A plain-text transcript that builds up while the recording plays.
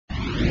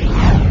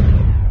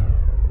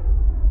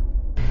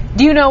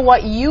Do you know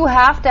what you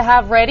have to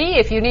have ready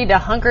if you need to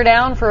hunker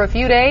down for a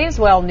few days?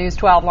 Well, News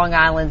 12 Long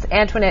Island's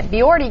Antoinette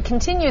Biordi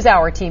continues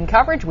our team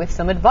coverage with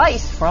some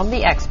advice from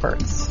the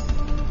experts.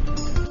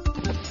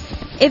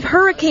 If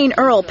Hurricane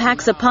Earl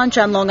packs a punch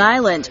on Long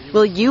Island,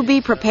 will you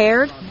be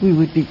prepared? We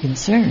would be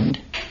concerned.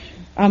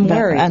 I'm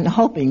worried. And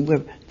hoping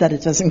that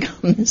it doesn't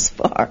come this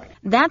far.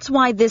 That's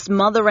why this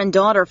mother and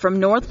daughter from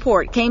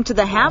Northport came to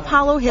the Half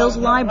Hollow Hills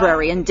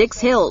Library in Dix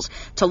Hills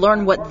to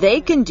learn what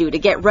they can do to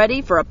get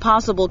ready for a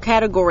possible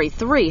Category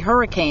 3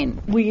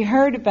 hurricane. We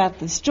heard about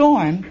the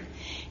storm,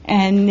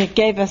 and it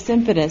gave us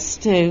impetus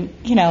to,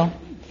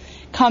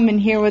 come and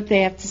hear what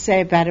they have to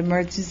say about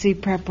emergency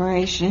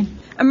preparation.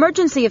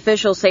 Emergency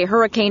officials say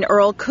Hurricane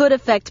Earl could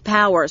affect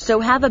power, so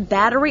have a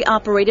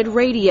battery-operated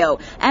radio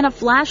and a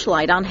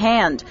flashlight on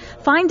hand.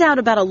 Find out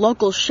about a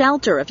local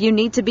shelter if you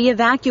need to be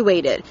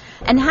evacuated.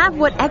 And have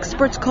what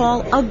experts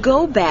call a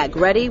go bag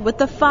ready with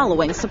the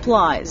following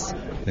supplies.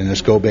 In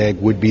this go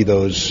bag would be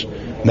those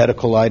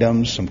medical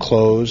items, some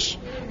clothes,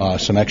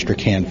 some extra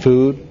canned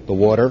food, the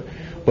water.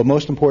 But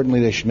most importantly,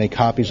 they should make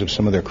copies of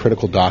some of their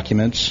critical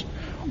documents.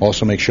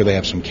 Also make sure they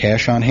have some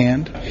cash on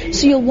hand.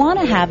 So you'll want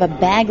to have a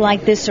bag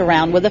like this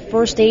around with a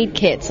first aid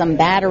kit, some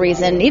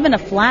batteries, and even a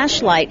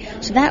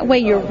flashlight, so that way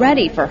you're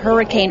ready for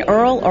Hurricane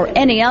Earl or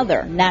any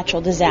other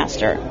natural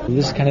disaster.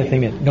 This is the kind of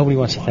thing that nobody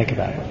wants to think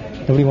about.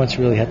 Nobody wants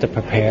to really have to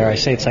prepare. I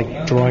say it's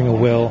like drawing a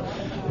will,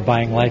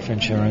 buying life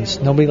insurance.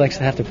 Nobody likes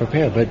to have to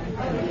prepare, but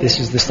this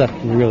is the stuff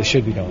we really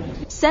should be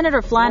doing.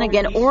 Senator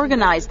Flanagan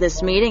organized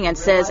this meeting and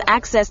says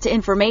access to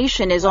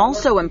information is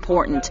also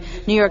important.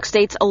 New York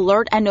State's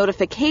alert and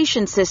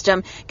notification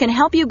system can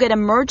help you get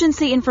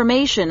emergency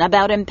information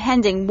about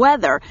impending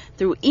weather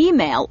through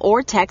email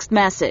or text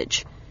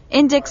message.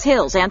 In Dix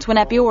Hills,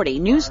 Antoinette Biordi,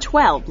 News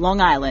 12,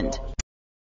 Long Island.